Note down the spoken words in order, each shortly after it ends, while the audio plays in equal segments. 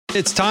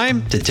It's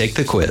time to take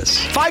the quiz.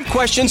 5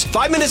 questions,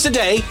 5 minutes a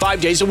day,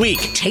 5 days a week.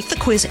 Take the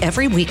quiz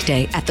every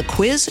weekday at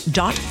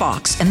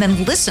thequiz.fox and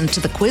then listen to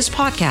the quiz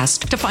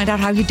podcast to find out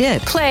how you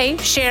did. Play,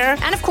 share,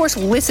 and of course,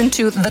 listen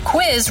to The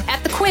Quiz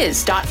at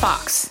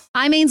thequiz.fox.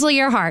 I'm Ainsley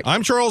Earhart.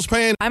 I'm Charles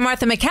Payne. I'm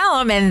Martha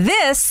McCallum, and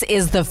this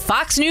is the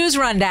Fox News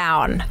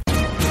Rundown.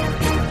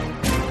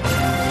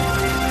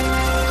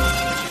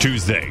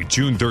 Tuesday,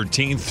 June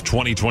 13th,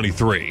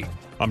 2023.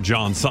 I'm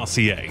John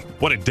Saucier.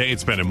 What a day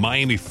it's been in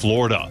Miami,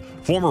 Florida.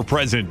 Former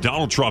President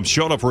Donald Trump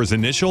showed up for his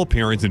initial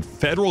appearance in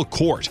federal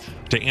court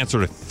to answer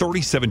to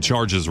 37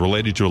 charges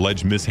related to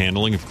alleged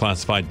mishandling of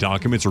classified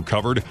documents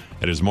recovered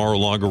at his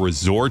Mar-a-Lago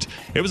resort.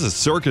 It was a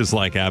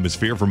circus-like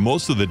atmosphere for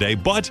most of the day,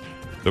 but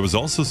there was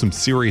also some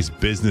serious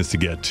business to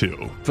get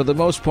to. For the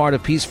most part, a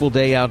peaceful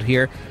day out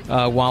here,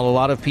 while a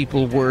lot of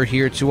people were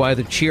here to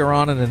either cheer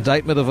on an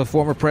indictment of a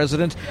former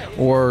president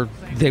or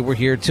they were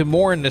here to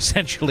mourn,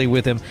 essentially,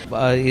 with him,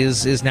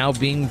 is now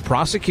being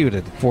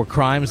prosecuted for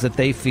crimes that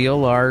they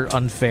feel are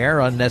unfair,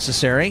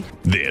 unnecessary.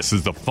 This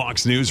is the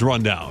Fox News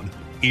Rundown,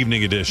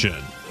 Evening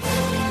Edition.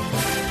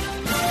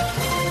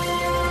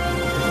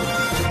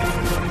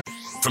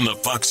 From the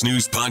Fox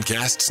News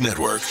Podcasts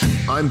Network.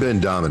 I'm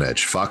Ben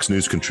Domenech, Fox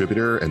News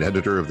contributor and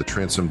editor of the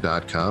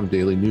Transom.com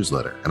daily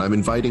newsletter, and I'm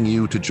inviting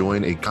you to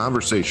join a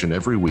conversation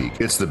every week.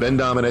 It's the Ben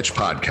Domenech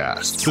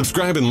Podcast.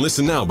 Subscribe and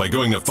listen now by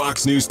going to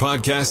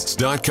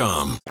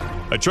foxnewspodcasts.com.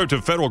 A trip to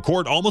federal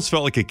court almost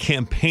felt like a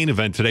campaign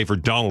event today for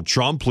Donald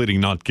Trump, pleading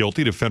not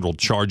guilty to federal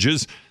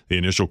charges. The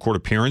initial court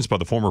appearance by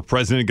the former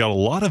president got a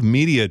lot of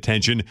media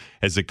attention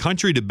as the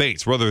country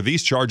debates whether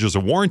these charges are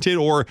warranted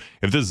or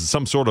if this is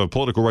some sort of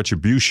political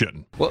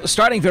retribution. Well,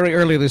 starting very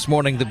early this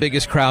morning, the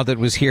biggest crowd that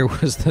was here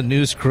was the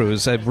news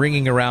crews,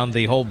 bringing around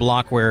the whole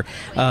block where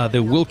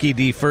the Wilkie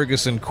D.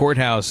 Ferguson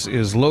Courthouse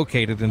is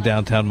located in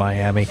downtown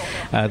Miami.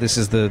 This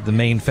is the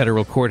main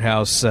federal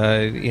courthouse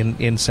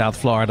in South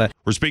Florida.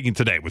 We're speaking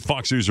today with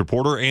Fox News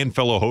reporter and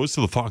fellow host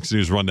of the Fox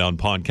News Rundown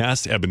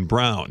podcast, Eben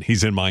Brown.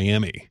 He's in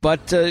Miami.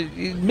 But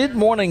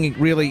mid-morning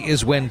really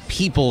is when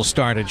people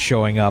started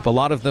showing up. A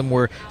lot of them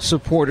were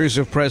supporters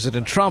of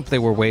President Trump. They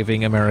were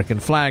waving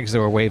American flags. They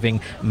were waving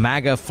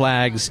MAGA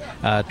flags,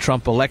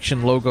 Trump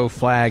election logo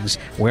flags,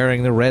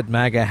 wearing the red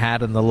MAGA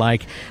hat and the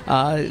like.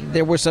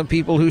 There were some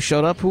people who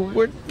showed up who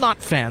were not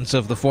fans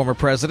of the former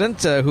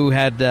president, who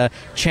had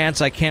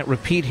chants I can't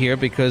repeat here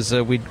because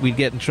we'd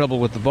get in trouble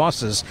with the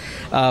bosses.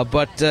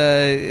 But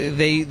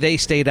they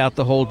stayed out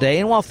the whole day.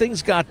 And while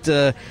things got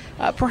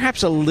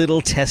perhaps a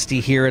little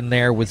testy here and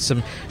there with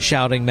some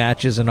shouting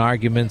matches and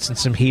arguments and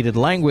some heated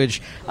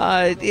language,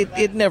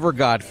 it never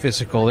got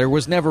physical. There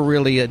was never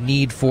really a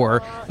need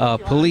for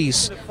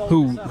police,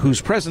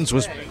 whose presence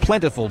was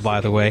plentiful,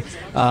 by the way.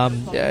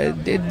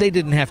 They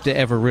didn't have to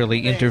ever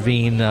really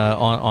intervene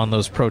on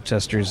those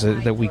protesters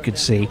that we could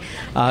see.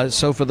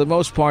 So for the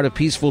most part, a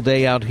peaceful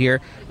day out here,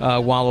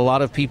 while a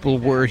lot of people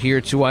were here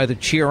to either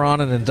cheer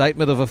on an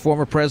indictment of a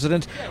former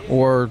president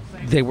or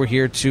they were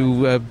here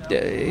to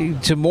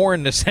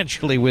mourn,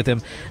 essentially, with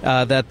him,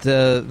 that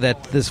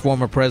this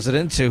former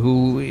president,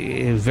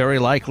 who very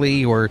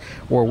likely or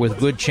with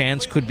good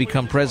chance could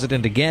become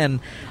president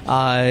again,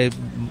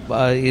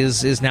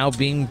 is now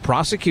being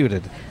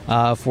prosecuted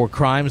for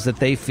crimes that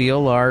they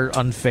feel are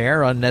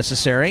unfair,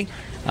 unnecessary.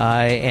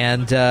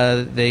 And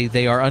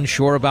they are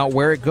unsure about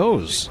where it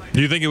goes.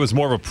 Do you think it was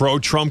more of a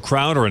pro-Trump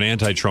crowd or an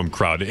anti-Trump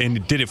crowd?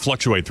 And did it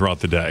fluctuate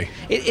throughout the day?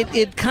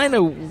 It kind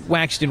of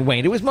waxed and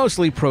waned. It was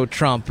mostly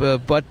pro-Trump,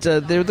 but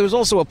there was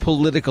also a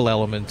political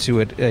element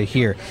to it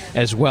here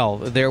as well.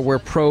 There were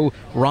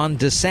pro-Ron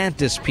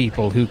DeSantis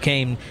people who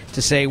came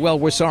to say, well,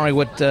 we're sorry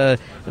that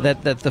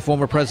the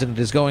former president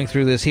is going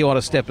through this. He ought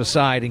to step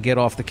aside and get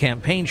off the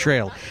campaign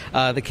trail.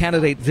 The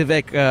candidate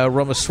Vivek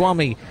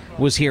Ramaswamy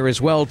was here as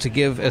well to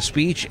give a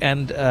speech,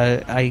 and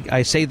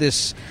I say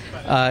this,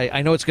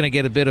 I know it's going to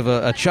get a bit of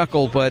a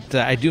chuckle, but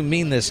I do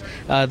mean this.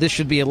 This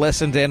should be a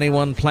lesson to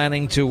anyone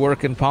planning to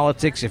work in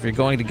politics. If you're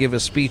going to give a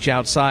speech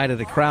outside of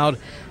the crowd,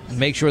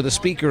 make sure the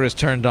speaker is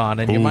turned on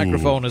and your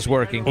microphone is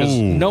working, because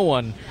no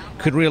one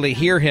could really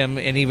hear him,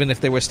 and even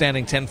if they were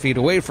standing 10 feet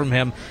away from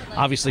him,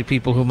 obviously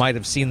people who might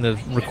have seen the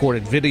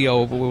recorded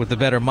video with the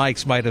better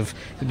mics might have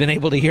been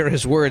able to hear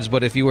his words.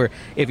 But if you were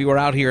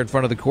out here in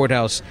front of the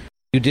courthouse,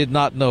 you did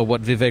not know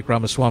what Vivek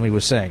Ramaswamy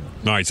was saying.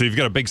 All right, so you've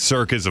got a big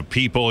circus of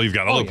people. You've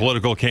got all the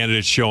political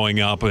candidates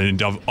showing up,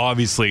 and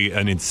obviously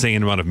an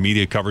insane amount of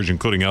media coverage,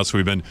 including us.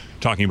 We've been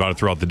talking about it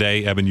throughout the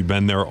day. Evan, you've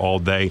been there all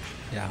day.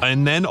 Yeah.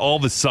 And then all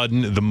of a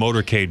sudden, the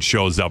motorcade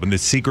shows up, and the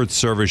Secret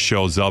Service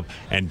shows up,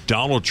 and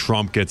Donald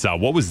Trump gets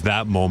out. What was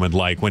that moment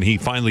like when he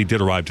finally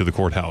did arrive to the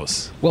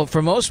courthouse? Well,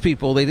 for most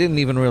people, they didn't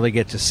even really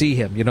get to see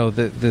him. You know,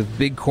 the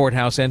big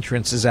courthouse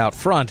entrance is out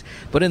front,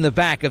 but in the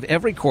back of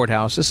every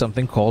courthouse is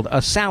something called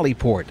a sally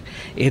port.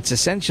 It's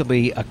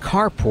essentially a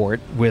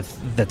carport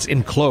that's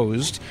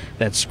enclosed,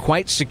 that's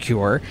quite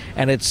secure,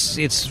 and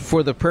it's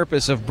for the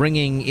purpose of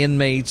bringing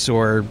inmates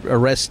or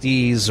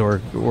arrestees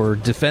or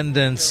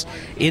defendants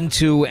into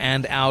into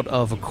and out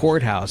of a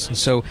courthouse. And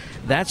so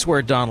that's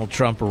where Donald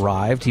Trump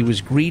arrived. He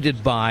was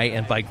greeted by,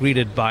 and by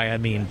greeted by, I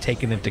mean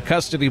taken into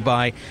custody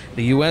by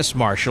the U.S.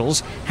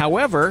 Marshals.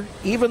 However,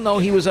 even though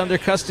he was under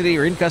custody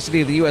or in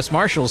custody of the U.S.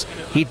 Marshals,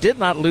 he did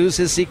not lose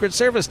his Secret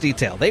Service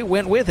detail. They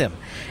went with him.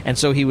 And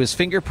so he was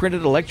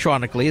fingerprinted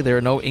electronically. There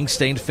are no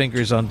ink-stained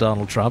fingers on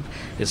Donald Trump.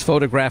 His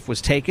photograph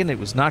was taken. It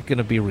was not going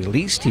to be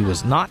released. He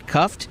was not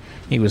cuffed.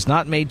 He was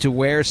not made to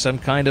wear some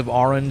kind of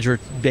orange or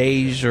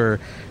beige or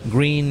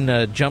green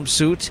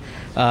jumpsuit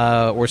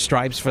or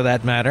stripes for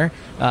that matter.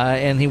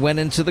 And he went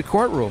into the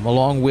courtroom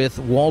along with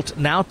Walt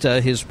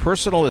Nauta, his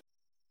personal,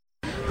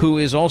 who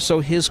is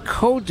also his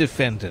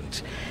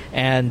co-defendant.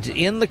 And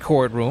in the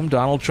courtroom,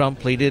 Donald Trump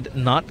pleaded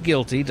not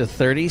guilty to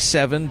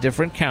 37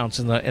 different counts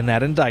in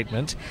that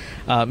indictment.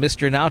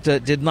 Mr.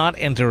 Nauta did not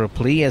enter a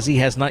plea as he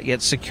has not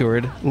yet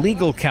secured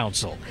legal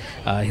counsel.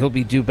 He'll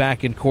be due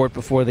back in court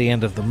before the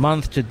end of the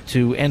month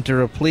to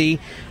enter a plea.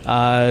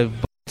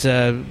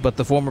 But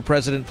the former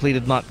president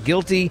pleaded not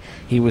guilty.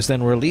 He was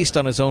then released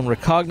on his own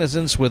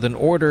recognizance with an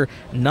order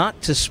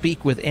not to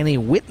speak with any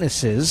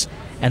witnesses.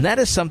 And that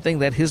is something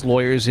that his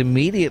lawyers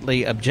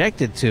immediately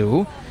objected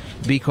to,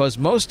 because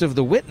most of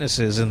the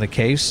witnesses in the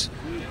case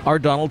are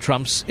Donald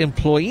Trump's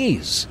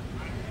employees.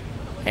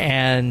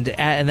 And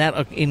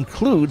that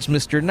includes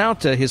Mr.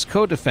 Nauta, his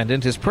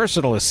co-defendant, his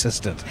personal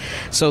assistant.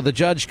 So the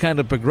judge kind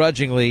of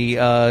begrudgingly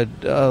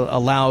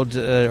allowed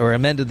or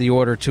amended the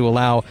order to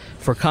allow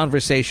for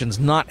conversations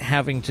not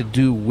having to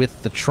do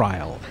with the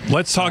trial.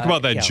 Let's talk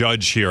about that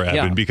judge here,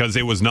 Evan, because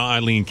it was not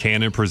Eileen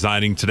Cannon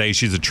presiding today.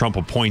 She's a Trump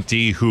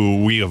appointee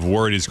who we have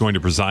word is going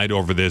to preside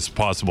over this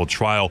possible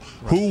trial.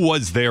 Right. Who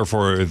was there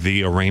for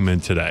the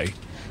arraignment today?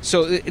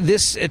 So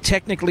this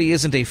technically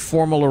isn't a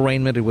formal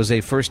arraignment. It was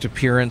a first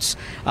appearance,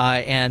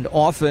 and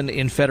often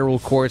in federal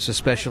courts,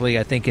 especially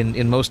I think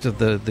in most of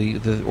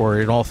the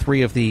or in all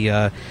three of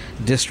the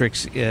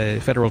districts,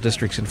 federal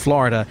districts in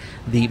Florida,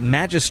 the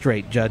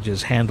magistrate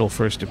judges handle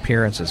first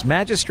appearances.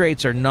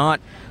 Magistrates are not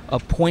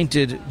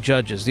appointed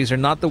judges. These are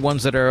not the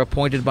ones that are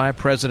appointed by a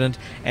president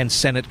and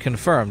Senate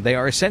confirmed. They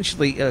are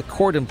essentially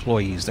court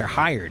employees. They're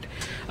hired.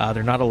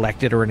 They're not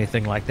elected or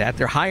anything like that.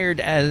 They're hired,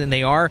 and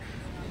they are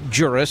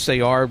jurists,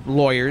 they are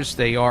lawyers,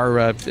 they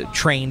are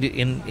trained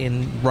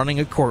in running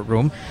a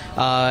courtroom,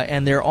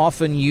 and they're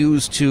often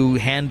used to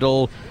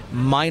handle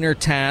minor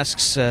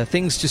tasks,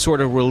 things to sort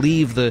of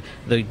relieve the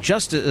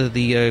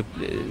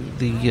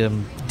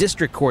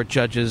district court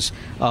judges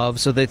of,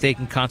 so that they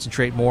can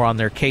concentrate more on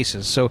their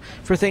cases. So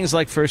for things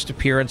like first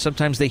appearance,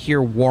 sometimes they hear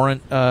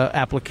warrant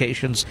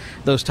applications,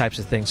 those types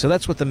of things. So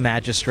that's what the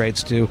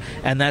magistrates do,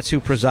 and that's who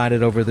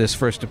presided over this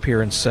first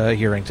appearance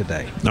hearing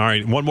today. All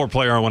right, one more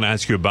player I want to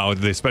ask you about,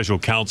 the special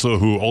counsel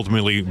who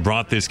ultimately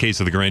brought this case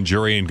to the grand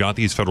jury and got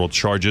these federal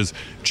charges,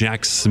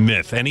 Jack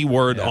Smith. Any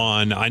word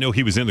on, I know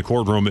he was in the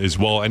courtroom as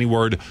well, any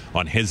word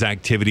on his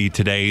activity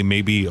today,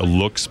 maybe a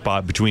look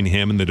spot between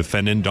him and the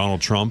defendant,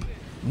 Donald Trump?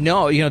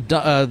 No,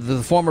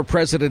 the former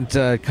president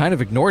kind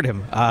of ignored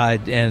him,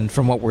 and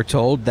from what we're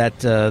told, that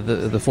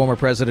the former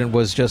president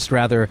was just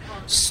rather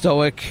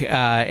stoic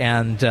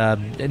and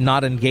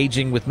not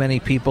engaging with many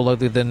people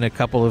other than a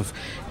couple of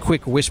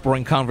quick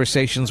whispering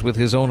conversations with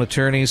his own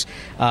attorneys,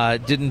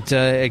 didn't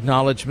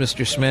acknowledge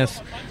Mr.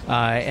 Smith,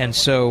 and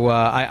so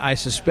I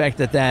suspect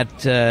that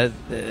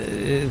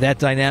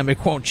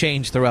dynamic won't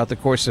change throughout the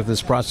course of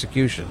this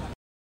prosecution.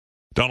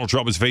 Donald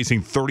Trump is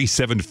facing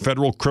 37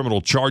 federal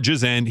criminal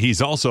charges, and he's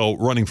also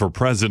running for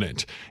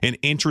president. An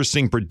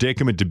interesting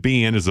predicament to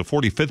be in as the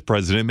 45th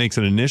president makes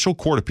an initial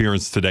court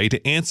appearance today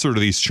to answer to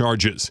these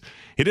charges.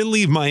 He didn't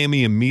leave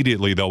Miami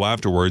immediately, though,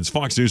 afterwards.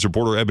 Fox News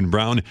reporter Evan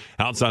Brown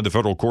outside the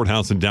federal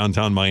courthouse in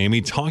downtown Miami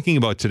talking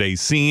about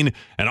today's scene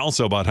and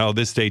also about how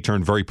this day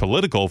turned very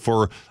political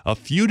for a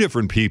few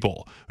different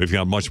people. We've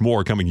got much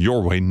more coming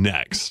your way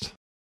next.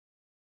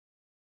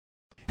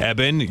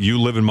 Eben, you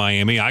live in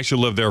Miami. I should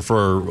live there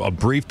for a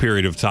brief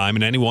period of time,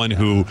 and anyone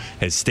who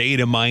has stayed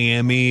in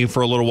Miami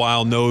for a little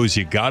while knows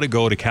you got to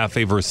go to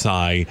Cafe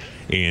Versailles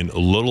in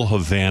Little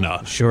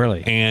Havana.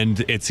 Surely. And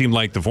it seemed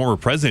like the former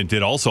president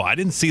did also. I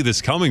didn't see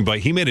this coming, but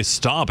he made a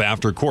stop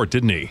after court,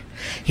 didn't he?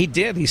 He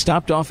did. He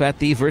stopped off at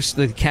the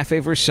Cafe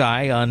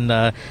Versailles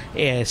on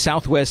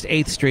Southwest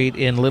 8th Street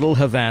in Little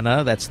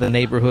Havana. That's the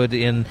neighborhood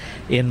in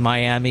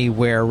Miami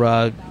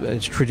where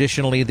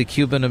traditionally the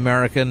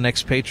Cuban-American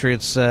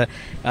expatriates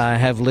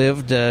have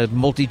lived,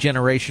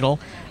 multi-generational.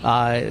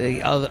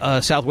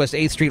 Southwest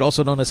 8th Street,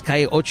 also known as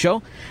Calle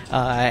Ocho.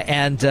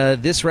 And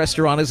this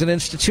restaurant is an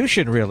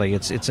institution, really.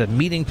 It's a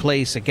meeting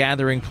place, a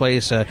gathering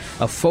place, a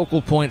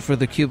focal point for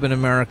the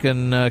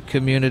Cuban-American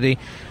community.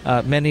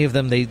 Many of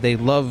them, they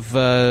love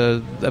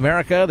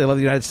America. They love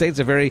the United States.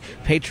 They're very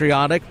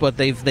patriotic, but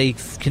they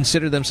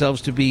consider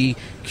themselves to be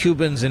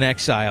Cubans in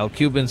exile,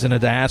 Cubans in a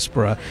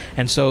diaspora.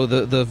 And so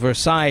the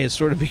Versailles has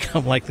sort of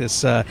become like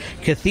this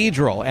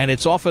cathedral, and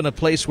it's often a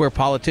place where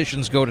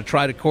politicians go to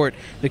try to court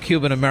the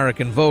Cuban-American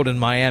American vote in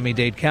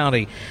Miami-Dade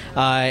County.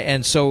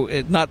 And so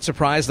not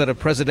surprised that a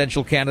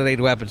presidential candidate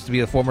who happens to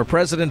be a former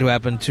president, who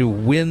happened to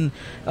win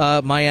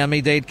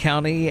Miami-Dade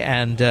County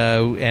and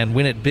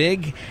win it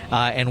big,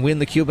 and win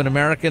the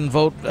Cuban-American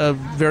vote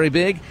very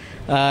big.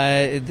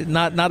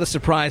 Not a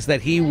surprise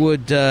that he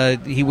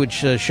would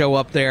show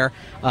up there.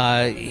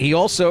 He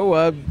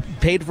also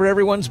paid for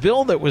everyone's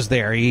bill that was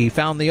there. He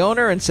found the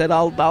owner and said,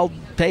 "I'll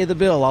pay the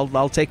bill.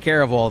 I'll take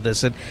care of all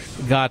this." It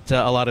got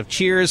a lot of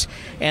cheers,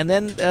 and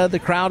then the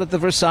crowd at the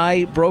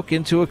Versailles broke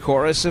into a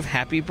chorus of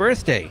 "Happy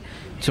Birthday."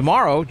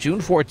 Tomorrow,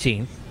 June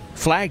 14th,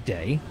 Flag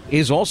Day,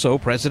 is also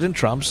President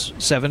Trump's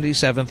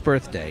 77th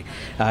birthday.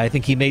 I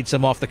think he made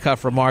some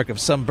off-the-cuff remark of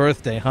some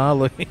birthday,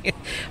 huh?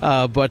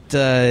 But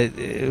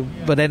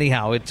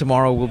anyhow,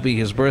 tomorrow will be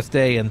his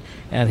birthday,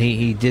 and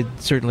he did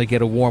certainly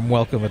get a warm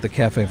welcome at the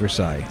Café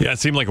Versailles. Yeah, it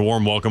seemed like a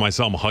warm welcome. I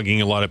saw him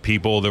hugging a lot of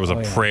people. There was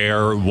a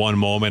prayer one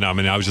moment. I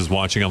mean, I was just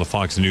watching on the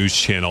Fox News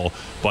channel,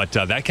 but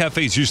that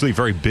cafe is usually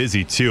very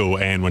busy, too,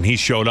 and when he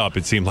showed up,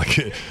 it seemed like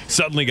it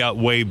suddenly got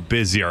way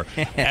busier.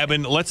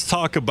 Evan, let's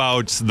talk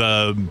about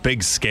the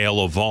big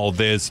scale of all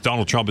this.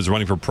 Donald Trump is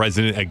running for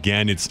president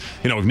again. It's,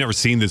 we've never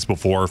seen this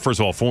before. First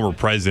of all, former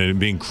president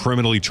being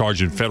criminally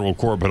charged in federal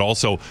court, but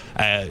also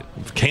a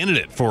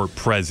candidate for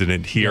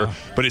president here. Yeah.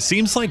 But it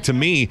seems like to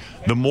me,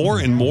 the more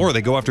and more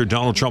they go after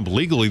Donald Trump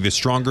legally, the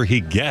stronger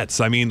he gets.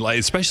 I mean,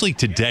 especially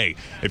today,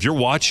 if you're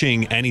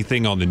watching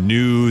anything on the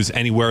news,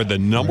 anywhere, the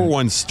number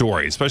one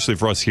story, especially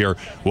for us here,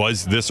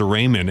 was this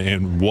arraignment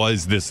and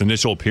was this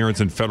initial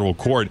appearance in federal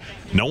court.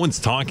 No one's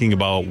talking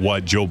about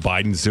what Joe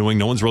Biden's doing.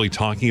 No one's really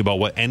talking about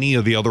what any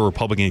of the other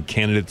Republican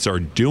candidates are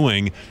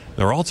doing.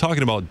 They're all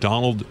talking about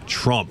Donald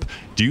Trump.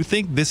 Do you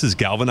think this is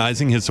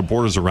galvanizing his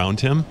supporters around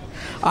him?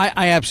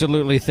 I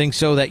absolutely think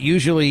so. That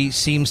usually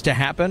seems to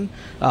happen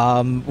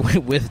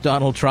with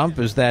Donald Trump,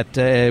 is that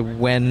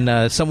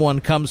when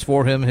someone comes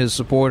for him, his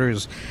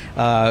supporters,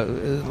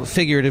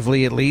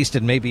 figuratively at least,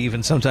 and maybe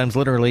even sometimes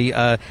literally,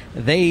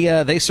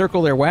 they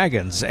circle their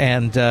wagons.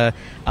 And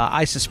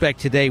I suspect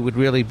today would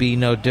really be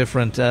no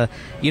different.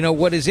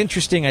 What is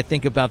interesting, I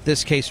think, about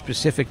this case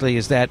specifically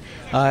is that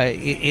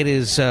it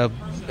is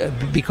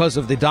because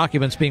of the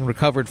documents being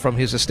recovered from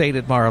his estate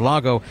at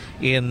Mar-a-Lago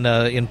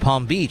in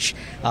Palm Beach.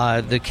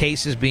 The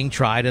case is being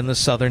tried in the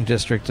Southern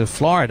District of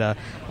Florida,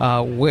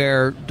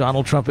 where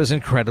Donald Trump is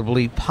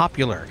incredibly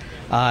popular.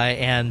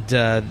 And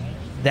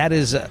that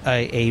is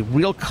a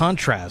real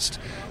contrast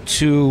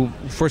to,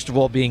 first of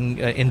all, being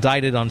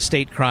indicted on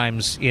state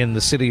crimes in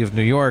the city of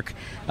New York,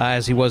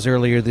 as he was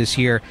earlier this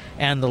year,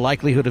 and the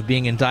likelihood of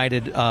being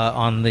indicted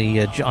on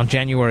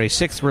January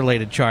 6th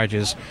related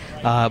charges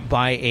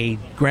by a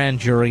grand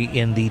jury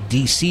in the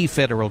D.C.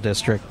 Federal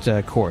District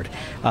Court,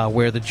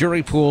 where the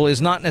jury pool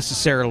is not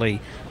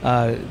necessarily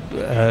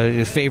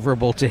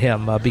favorable to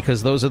him,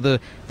 because those are the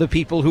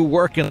people who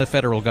work in the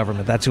federal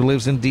government. That's who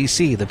lives in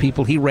D.C., the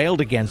people he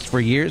railed against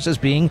for years as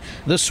being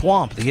the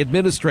swamp, the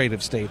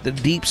administrative state, the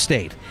deep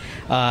state.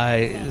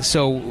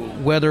 So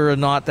whether or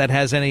not that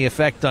has any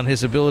effect on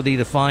his ability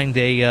to find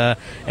an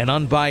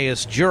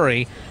unbiased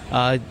jury,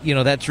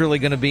 that's really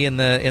going to be in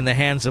the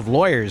hands of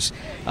lawyers.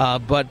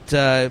 But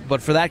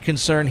for that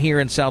concern here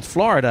in South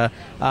Florida,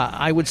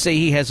 I would say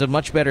he has a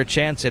much better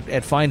chance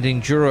at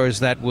finding jurors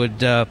that would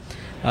that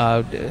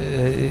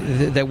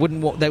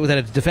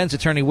a defense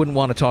attorney wouldn't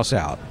want to toss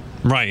out.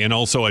 Right, and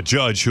also a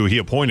judge who he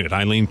appointed,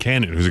 Eileen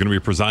Cannon, who's going to be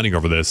presiding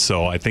over this.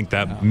 So I think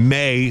that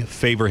may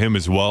favor him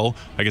as well.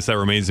 I guess that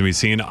remains to be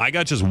seen. I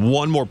got just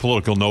one more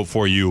political note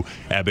for you,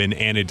 Eben,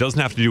 and it doesn't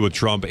have to do with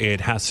Trump.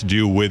 It has to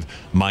do with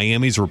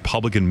Miami's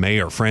Republican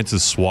mayor,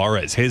 Francis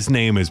Suarez. His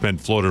name has been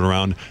floated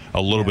around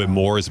a little bit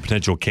more as a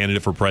potential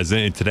candidate for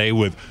president. And today,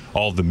 with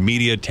all the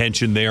media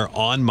attention there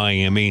on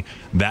Miami,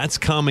 that's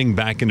coming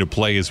back into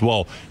play as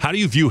well. How do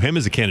you view him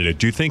as a candidate?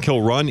 Do you think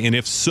he'll run? And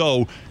if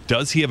so,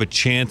 does he have a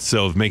chance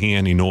of making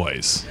any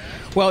noise?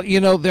 Well,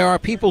 there are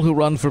people who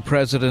run for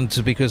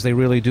president because they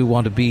really do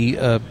want to be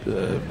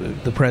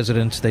the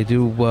president. They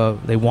do.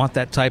 They want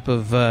that type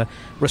of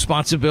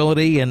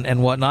responsibility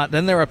and whatnot.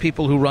 Then there are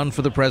people who run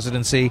for the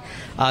presidency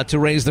to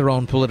raise their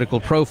own political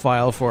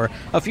profile for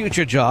a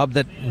future job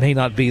that may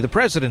not be the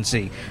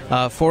presidency.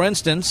 For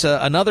instance,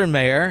 another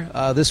mayor,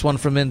 this one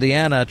from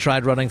Indiana,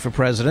 tried running for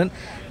president.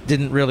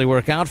 Didn't really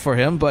work out for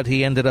him, but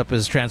he ended up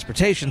as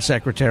transportation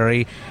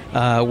secretary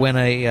when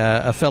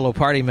a fellow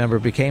party member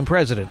became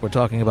president. We're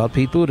talking about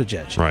Pete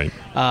Buttigieg.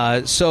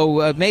 Right.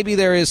 So maybe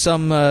there is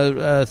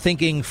some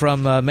thinking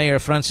from Mayor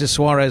Francis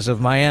Suarez of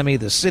Miami,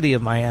 the city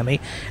of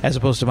Miami, as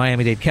opposed to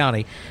Miami-Dade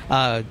County.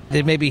 That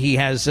maybe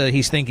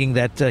he's thinking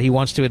that he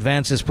wants to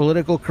advance his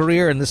political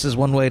career, and this is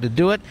one way to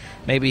do it.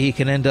 Maybe he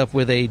can end up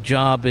with a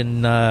job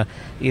in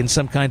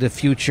some kind of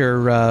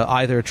future,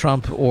 either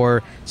Trump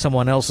or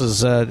someone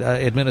else's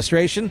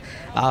administration,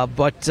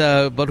 but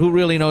who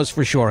really knows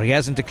for sure? He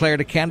hasn't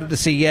declared a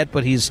candidacy yet,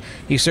 but he's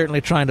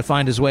certainly trying to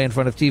find his way in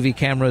front of TV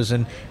cameras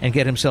and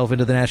get himself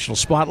into the national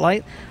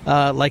spotlight,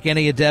 like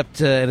any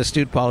adept and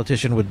astute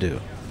politician would do.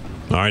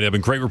 All right,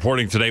 Evan, great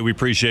reporting today. We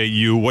appreciate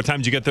you. What time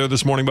did you get there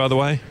this morning, by the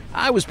way?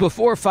 I was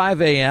before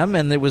 5 a.m.,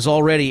 and it was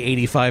already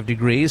 85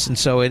 degrees, and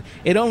so it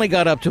only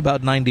got up to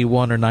about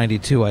 91 or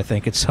 92, I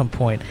think, at some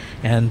point.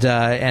 And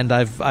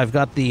I've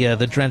got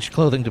the drenched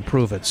clothing to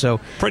prove it. So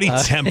pretty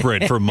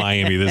temperate for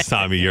Miami this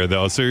time of year,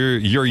 though, so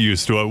you're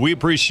used to it. We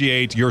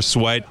appreciate your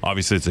sweat.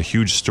 Obviously, it's a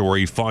huge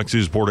story. Fox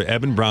News reporter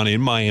Evan Brown in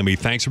Miami.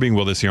 Thanks for being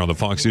with us here on the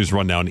Fox News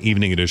Rundown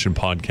Evening Edition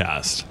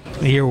podcast.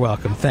 You're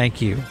welcome.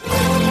 Thank you.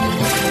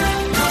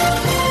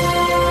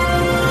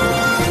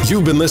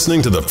 You've been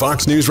listening to the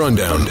Fox News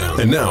Rundown.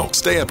 And now,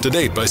 stay up to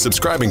date by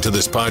subscribing to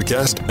this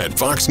podcast at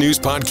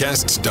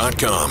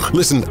foxnewspodcasts.com.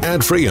 Listen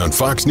ad-free on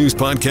Fox News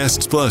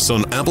Podcasts Plus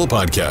on Apple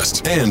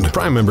Podcasts. And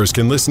Prime members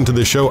can listen to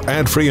the show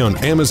ad-free on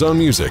Amazon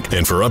Music.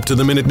 And for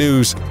up-to-the-minute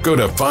news, go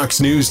to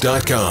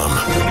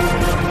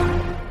foxnews.com.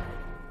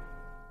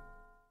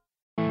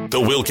 The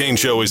Will Cain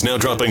Show is now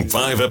dropping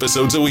 5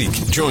 episodes a week.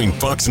 Join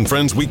Fox and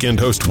Friends weekend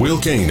host Will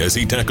Cain as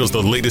he tackles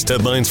the latest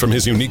headlines from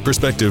his unique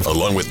perspective,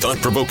 along with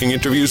thought-provoking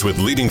interviews with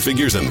leading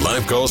figures and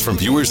live calls from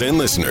viewers and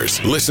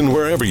listeners. Listen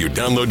wherever you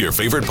download your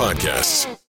favorite podcasts.